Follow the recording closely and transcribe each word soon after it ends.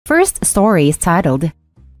First story is titled,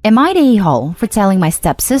 Am I the a-hole for telling my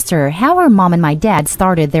stepsister how her mom and my dad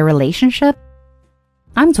started their relationship?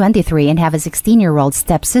 I'm 23 and have a 16-year-old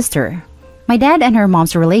stepsister. My dad and her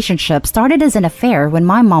mom's relationship started as an affair when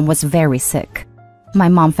my mom was very sick. My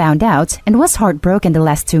mom found out and was heartbroken the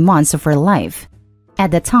last 2 months of her life.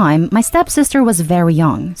 At the time, my stepsister was very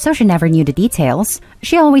young, so she never knew the details.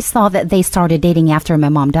 She always thought that they started dating after my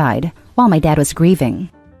mom died, while my dad was grieving.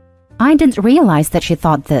 I didn't realize that she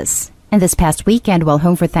thought this, and this past weekend while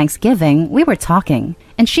home for Thanksgiving, we were talking,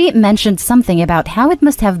 and she mentioned something about how it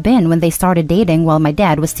must have been when they started dating while my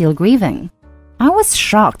dad was still grieving. I was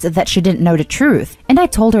shocked that she didn't know the truth, and I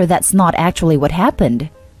told her that's not actually what happened.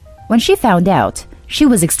 When she found out, she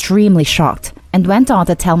was extremely shocked and went on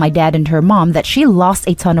to tell my dad and her mom that she lost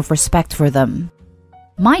a ton of respect for them.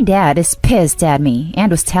 My dad is pissed at me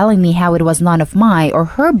and was telling me how it was none of my or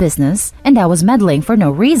her business and I was meddling for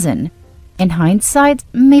no reason. In hindsight,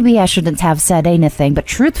 maybe I shouldn't have said anything, but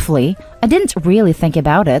truthfully, I didn't really think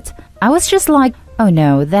about it. I was just like, oh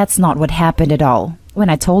no, that's not what happened at all, when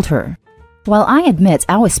I told her. While I admit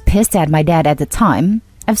I was pissed at my dad at the time,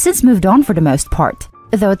 I've since moved on for the most part.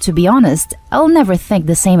 Though, to be honest, I'll never think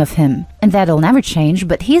the same of him, and that'll never change,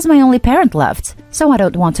 but he's my only parent left, so I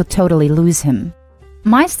don't want to totally lose him.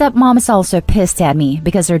 My stepmom is also pissed at me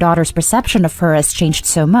because her daughter's perception of her has changed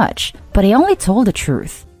so much, but I only told the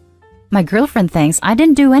truth. My girlfriend thinks I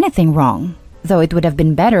didn't do anything wrong, though it would have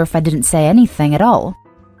been better if I didn't say anything at all.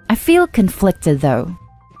 I feel conflicted though.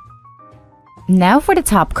 Now for the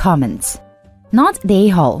top comments. Not the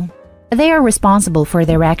a-hole. They are responsible for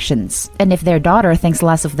their actions, and if their daughter thinks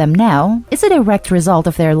less of them now, it's a direct result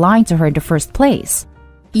of their lying to her in the first place.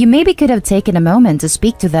 You maybe could have taken a moment to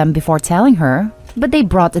speak to them before telling her, but they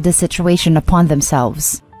brought the situation upon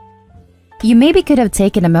themselves. You maybe could have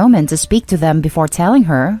taken a moment to speak to them before telling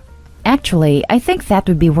her. Actually, I think that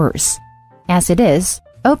would be worse. As it is,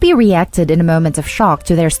 Opie reacted in a moment of shock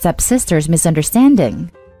to their stepsister's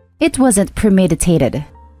misunderstanding. It wasn't premeditated.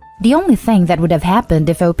 The only thing that would have happened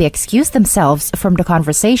if Opie excused themselves from the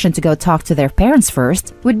conversation to go talk to their parents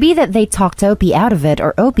first would be that they talked Opie out of it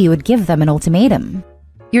or Opie would give them an ultimatum.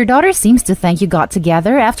 Your daughter seems to think you got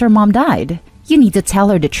together after mom died. You need to tell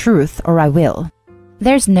her the truth or I will.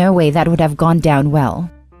 There's no way that would have gone down well.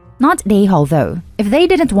 Not the a-hole though. If they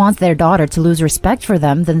didn't want their daughter to lose respect for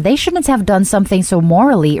them, then they shouldn't have done something so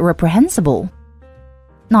morally reprehensible.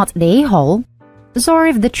 Not the a-hole.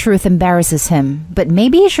 Sorry if the truth embarrasses him, but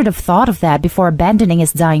maybe he should have thought of that before abandoning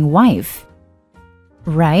his dying wife.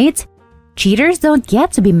 Right? Cheaters don't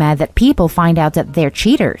get to be mad that people find out that they're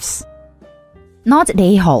cheaters. Not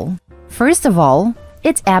the a-hole. First of all,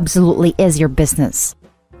 it absolutely is your business.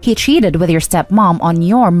 He cheated with your stepmom on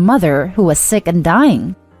your mother who was sick and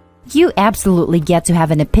dying. You absolutely get to have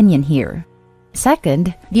an opinion here.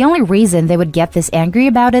 Second, the only reason they would get this angry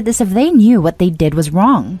about it is if they knew what they did was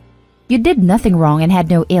wrong. You did nothing wrong and had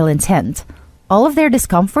no ill intent. All of their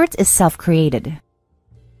discomfort is self-created.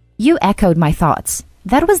 You echoed my thoughts.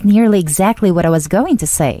 That was nearly exactly what I was going to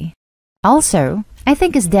say. Also, I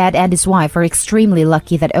think his dad and his wife are extremely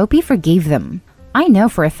lucky that Opie forgave them. I know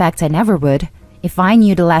for a fact I never would, if I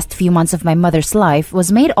knew the last few months of my mother's life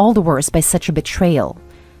was made all the worse by such a betrayal.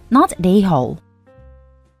 Not the a-hole.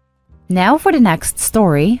 Now for the next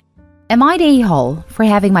story. Am I the a-hole for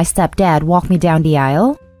having my stepdad walk me down the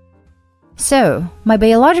aisle? So, my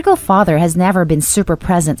biological father has never been super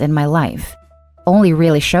present in my life, only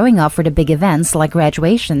really showing up for the big events like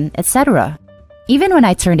graduation, etc. Even when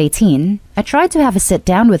I turned 18, I tried to have a sit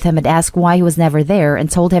down with him and ask why he was never there and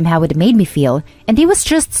told him how it made me feel, and he was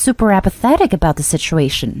just super apathetic about the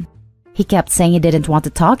situation. He kept saying he didn't want to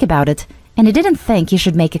talk about it, and he didn't think he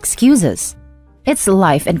should make excuses. It's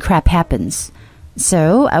life and crap happens.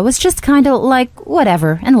 So, I was just kinda like,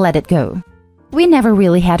 whatever, and let it go. We never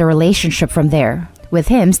really had a relationship from there, with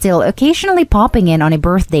him still occasionally popping in on a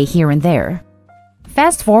birthday here and there.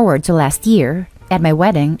 Fast forward to last year, at my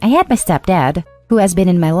wedding, I had my stepdad, who has been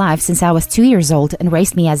in my life since I was 2 years old and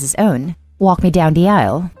raised me as his own, walk me down the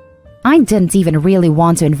aisle. I didn't even really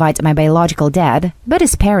want to invite my biological dad, but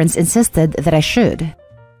his parents insisted that I should.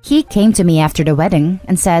 He came to me after the wedding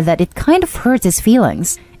and said that it kind of hurt his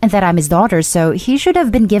feelings, and that I'm his daughter, so he should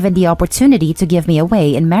have been given the opportunity to give me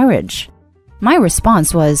away in marriage. My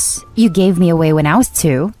response was, you gave me away when I was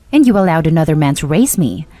 2, and you allowed another man to raise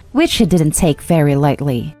me, which he didn't take very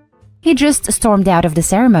lightly. He just stormed out of the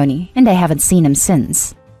ceremony, and I haven't seen him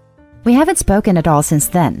since. We haven't spoken at all since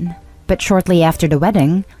then, but shortly after the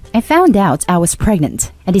wedding, I found out I was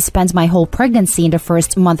pregnant, and he spent my whole pregnancy in the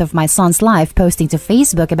first month of my son's life posting to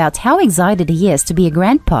Facebook about how excited he is to be a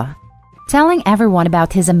grandpa. telling everyone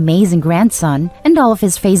about his amazing grandson, and all of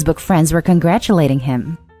his Facebook friends were congratulating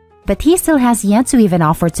him. But he still has yet to even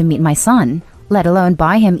offer to meet my son, let alone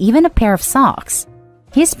buy him even a pair of socks.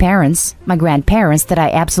 His parents, my grandparents that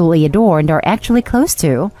I absolutely adore and are actually close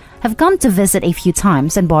to, have come to visit a few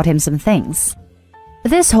times and bought him some things.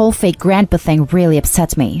 This whole fake grandpa thing really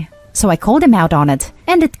upset me, so I called him out on it,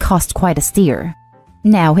 and it cost quite a steer.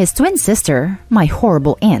 Now his twin sister, my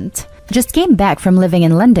horrible aunt, just came back from living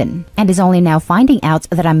in London and is only now finding out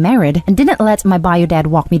that I'm married and didn't let my bio dad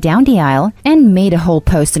walk me down the aisle and made a whole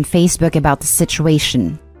post on Facebook about the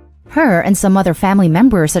situation. Her and some other family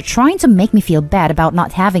members are trying to make me feel bad about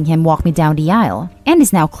not having him walk me down the aisle and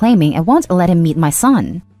is now claiming I won't let him meet my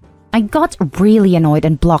son. I got really annoyed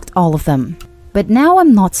and blocked all of them, but now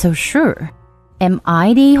I'm not so sure. Am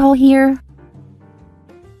I the a-hole here?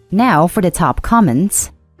 Now for the top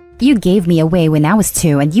comments. You gave me away when I was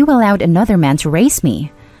 2 and you allowed another man to raise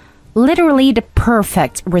me. Literally the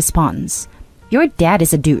perfect response. Your dad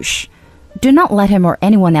is a douche. Do not let him or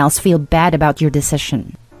anyone else feel bad about your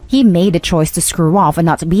decision. He made a choice to screw off and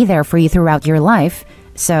not be there for you throughout your life,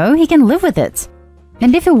 so he can live with it.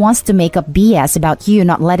 And if he wants to make up BS about you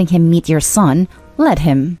not letting him meet your son, let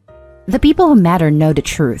him. The people who matter know the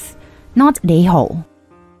truth, not the a-hole.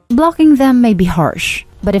 Blocking them may be harsh,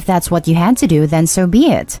 but if that's what you had to do, then so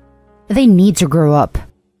be it. They need to grow up.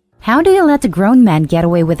 How do you let a grown man get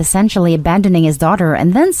away with essentially abandoning his daughter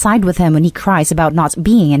and then side with him when he cries about not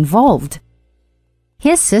being involved?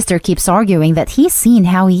 His sister keeps arguing that he's seen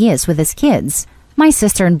how he is with his kids, my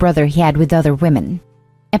sister and brother he had with other women.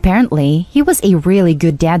 Apparently, he was a really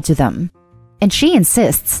good dad to them. And she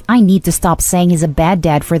insists I need to stop saying he's a bad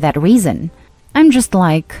dad for that reason. I'm just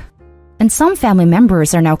like... And some family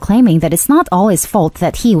members are now claiming that it's not all his fault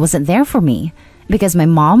that he wasn't there for me, because my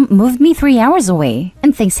mom moved me 3 hours away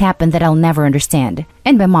and things happened that I'll never understand,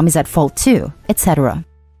 and my mom is at fault too, etc.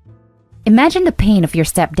 Imagine the pain of your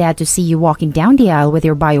stepdad to see you walking down the aisle with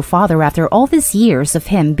your bio father after all these years of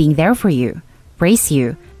him being there for you, raise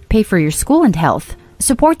you, pay for your school and health,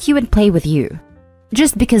 support you and play with you,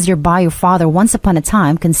 just because your bio father once upon a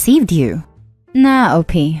time conceived you. Nah,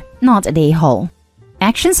 OP, not a a-hole.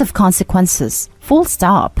 Actions have consequences, full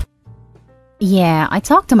stop. Yeah, I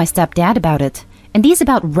talked to my stepdad about it, and he's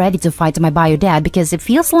about ready to fight my bio dad because it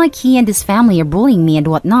feels like he and his family are bullying me and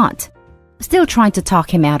whatnot. Still trying to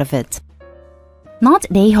talk him out of it. Not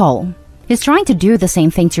the a-hole. He's trying to do the same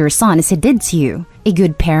thing to your son as he did to you, a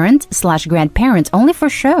good parent/grandparent only for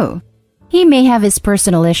show. He may have his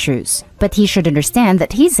personal issues, but he should understand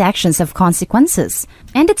that his actions have consequences,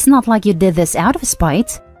 and it's not like you did this out of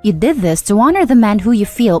spite. You did this to honor the man who you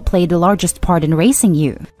feel played the largest part in raising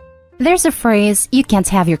you. There's a phrase, you can't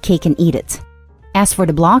have your cake and eat it. As for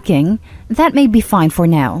the blocking, that may be fine for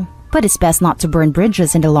now, but it's best not to burn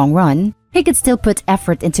bridges in the long run. He could still put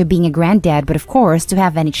effort into being a granddad, but of course, to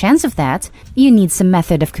have any chance of that, you need some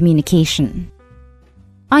method of communication.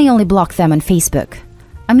 I only block them on Facebook.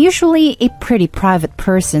 I'm usually a pretty private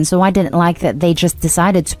person, so I didn't like that they just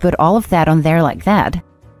decided to put all of that on there like that.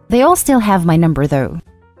 They all still have my number though.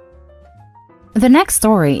 The next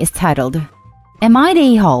story is titled, Am I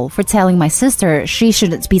the a-hole for telling my sister she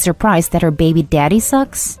shouldn't be surprised that her baby daddy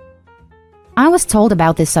sucks? I was told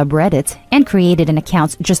about this subreddit and created an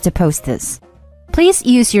account just to post this. Please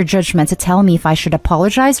use your judgment to tell me if I should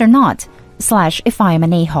apologize or not, / if I am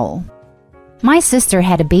an a-hole. My sister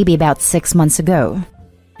had a baby about 6 months ago.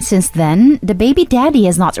 Since then, the baby daddy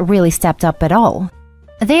has not really stepped up at all.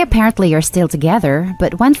 They apparently are still together,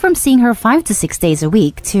 but went from seeing her 5 to 6 days a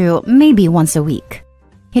week to maybe once a week.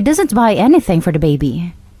 He doesn't buy anything for the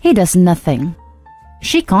baby. He does nothing.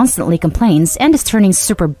 She constantly complains and is turning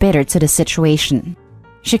super bitter to the situation.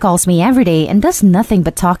 She calls me every day and does nothing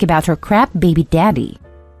but talk about her crap baby daddy.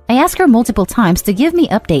 I ask her multiple times to give me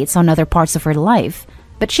updates on other parts of her life,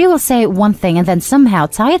 but she will say one thing and then somehow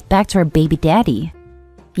tie it back to her baby daddy.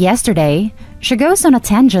 Yesterday, she goes on a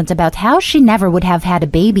tangent about how she never would have had a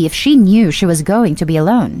baby if she knew she was going to be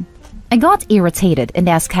alone. I got irritated and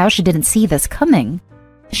asked how she didn't see this coming.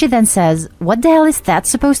 She then says, "What the hell is that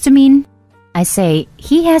supposed to mean?" I say,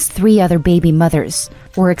 he has 3 other baby mothers,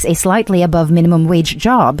 works a slightly above minimum wage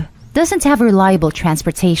job, doesn't have reliable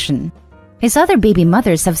transportation. His other baby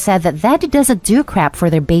mothers have said that daddy doesn't do crap for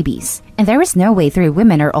their babies, and there is no way 3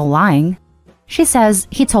 women are all lying. She says,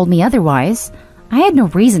 he told me otherwise. I had no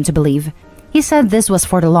reason to believe. He said this was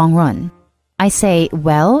for the long run. I say,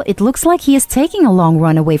 well, it looks like he is taking a long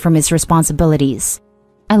run away from his responsibilities.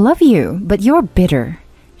 I love you, but you're bitter.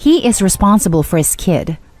 He is responsible for his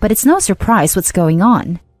kid, but it's no surprise what's going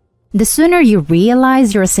on. The sooner you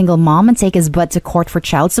realize you're a single mom and take his butt to court for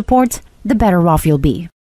child support, the better off you'll be.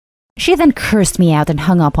 She then cursed me out and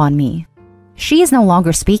hung up on me. She is no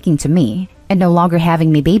longer speaking to me and no longer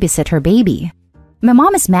having me babysit her baby. My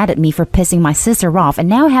mom is mad at me for pissing my sister off and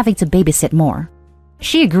now having to babysit more.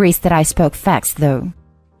 She agrees that I spoke facts though.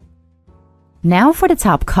 Now for the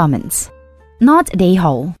top comments. Not a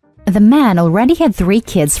hole. The man already had 3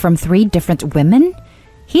 kids from 3 different women?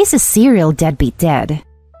 He's a serial deadbeat dad.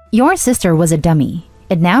 Your sister was a dummy,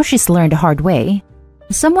 and now she's learned the hard way.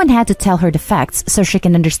 Someone had to tell her the facts so she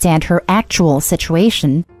can understand her actual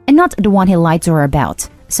situation and not the one he lied to her about,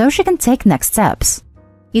 so she can take next steps.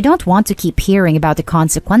 You don't want to keep hearing about the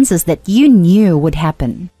consequences that you knew would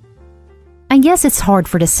happen. I guess it's hard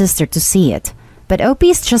for the sister to see it, but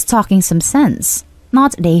OP's just talking some sense,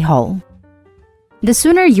 not a hole. The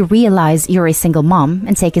sooner you realize you're a single mom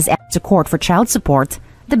and take his ass to court for child support,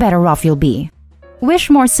 the better off you'll be.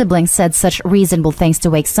 Wish more siblings said such reasonable things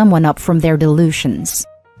to wake someone up from their delusions.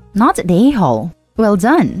 Not a hole. Well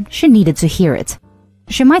done, she needed to hear it.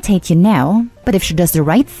 She might hate you now, but if she does the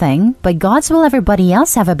right thing, by God's will everybody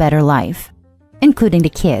else have a better life, including the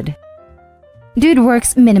kid. Dude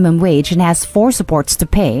works minimum wage and has 4 supports to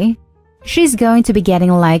pay. She's going to be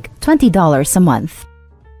getting like $20 a month.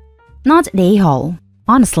 Not a hole.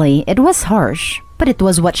 Honestly, it was harsh, but it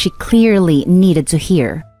was what she clearly needed to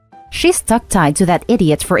hear. She stuck tied to that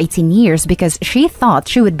idiot for 18 years because she thought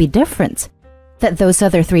she would be different. That those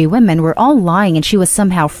other 3 women were all lying and she was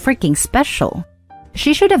somehow freaking special.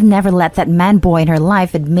 She should have never let that man boy in her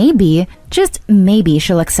life, and maybe, just maybe,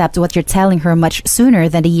 she'll accept what you're telling her much sooner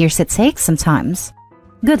than the years it takes sometimes.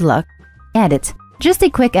 Good luck. Edit. Just a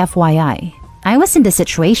quick FYI. I was in this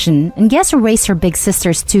situation, and guess who raised her big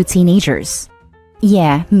sister's 2 teenagers?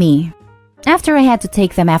 Yeah, me. After I had to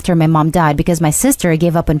take them after my mom died because my sister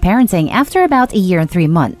gave up on parenting after about a year and 3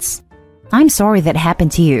 months. I'm sorry that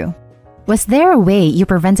happened to you. Was there a way you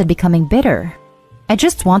prevented becoming bitter? I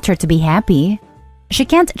just want her to be happy. She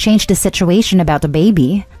can't change the situation about the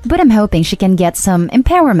baby, but I'm hoping she can get some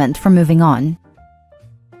empowerment from moving on.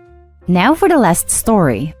 Now for the last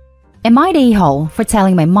story. Am I the a-hole for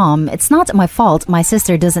telling my mom it's not my fault my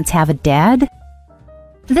sister doesn't have a dad?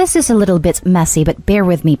 This is a little bit messy, but bear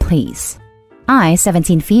with me please. I,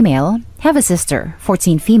 17 female, have a sister,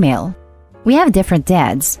 14 female. We have different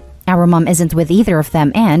dads. Our mom isn't with either of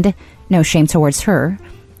them and, no shame towards her,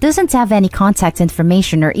 doesn't have any contact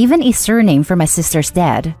information or even a surname for my sister's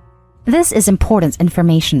dad. This is important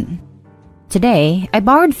information. Today, I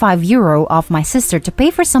borrowed €5 off my sister to pay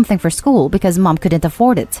for something for school because mom couldn't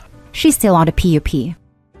afford it. She's still on the PUP.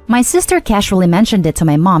 My sister casually mentioned it to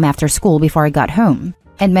my mom after school before I got home,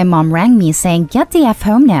 and my mom rang me saying, "Get the F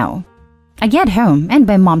home now." I get home and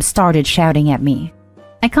my mom started shouting at me.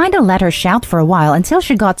 I kinda let her shout for a while until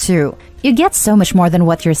she got to, "You get so much more than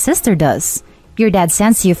what your sister does. Your dad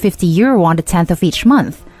sends you €50 on the 10th of each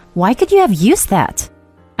month. Why could you have used that?"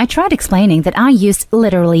 I tried explaining that I used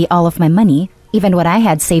literally all of my money, even what I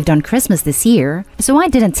had saved on Christmas this year, so I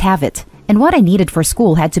didn't have it, and what I needed for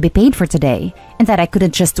school had to be paid for today, and that I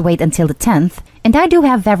couldn't just wait until the 10th, and I do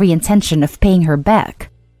have every intention of paying her back.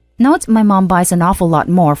 Note, my mom buys an awful lot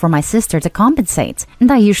more for my sister to compensate,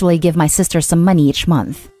 and I usually give my sister some money each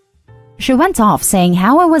month. She went off saying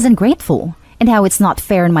how I was ungrateful, and how it's not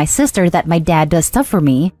fair on my sister that my dad does stuff for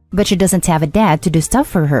me, but she doesn't have a dad to do stuff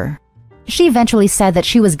for her. She eventually said that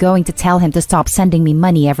she was going to tell him to stop sending me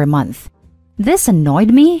money every month. This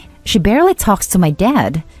annoyed me. She barely talks to my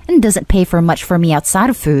dad, and doesn't pay for much for me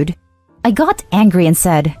outside of food. I got angry and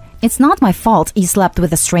said, "It's not my fault you slept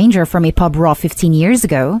with a stranger from a pub raw 15 years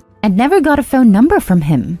ago, and never got a phone number from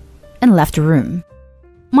him," and left the room.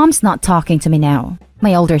 Mom's not talking to me now.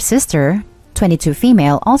 My older sister, 22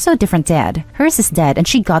 female, also a different dad. Hers is dead and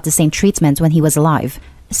she got the same treatment when he was alive.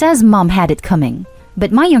 Says mom had it coming.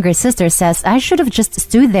 But my younger sister says I should have just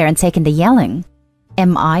stood there and taken the yelling.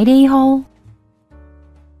 Am I the a-hole?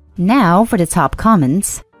 Now for the top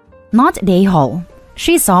comments. Not the a-hole.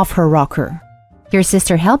 She's off her rocker. Your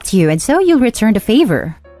sister helped you and so you'll return the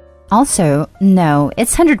favor. Also, no,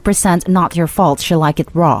 it's 100% not your fault she liked it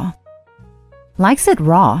raw. Likes it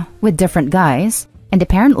raw, with different guys, and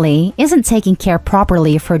apparently isn't taking care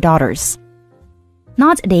properly of her daughters.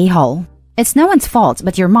 Not the a-hole. It's no one's fault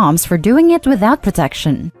but your mom's for doing it without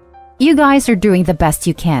protection. You guys are doing the best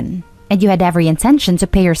you can, and you had every intention to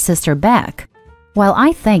pay your sister back. While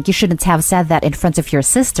I think you shouldn't have said that in front of your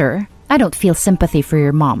sister, I don't feel sympathy for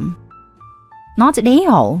your mom. Not the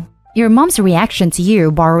a-hole. Your mom's reaction to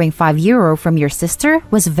you borrowing €5 from your sister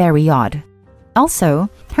was very odd. Also,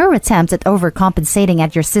 her attempt at overcompensating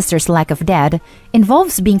at your sister's lack of dad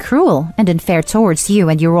involves being cruel and unfair towards you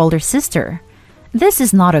and your older sister. This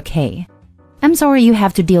is not okay. I'm sorry you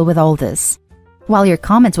have to deal with all this. While your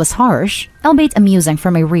comment was harsh, albeit amusing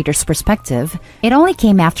from a reader's perspective, it only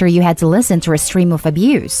came after you had to listen to a stream of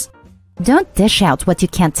abuse. Don't dish out what you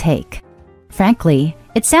can't take. Frankly,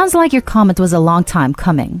 it sounds like your comment was a long time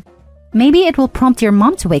coming. Maybe it will prompt your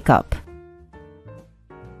mom to wake up.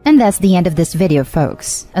 And that's the end of this video,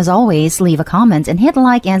 folks. As always, leave a comment and hit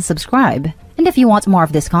like and subscribe. And if you want more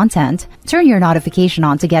of this content, turn your notification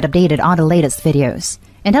on to get updated on the latest videos.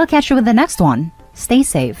 And I'll catch you with the next one. Stay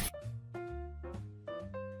safe.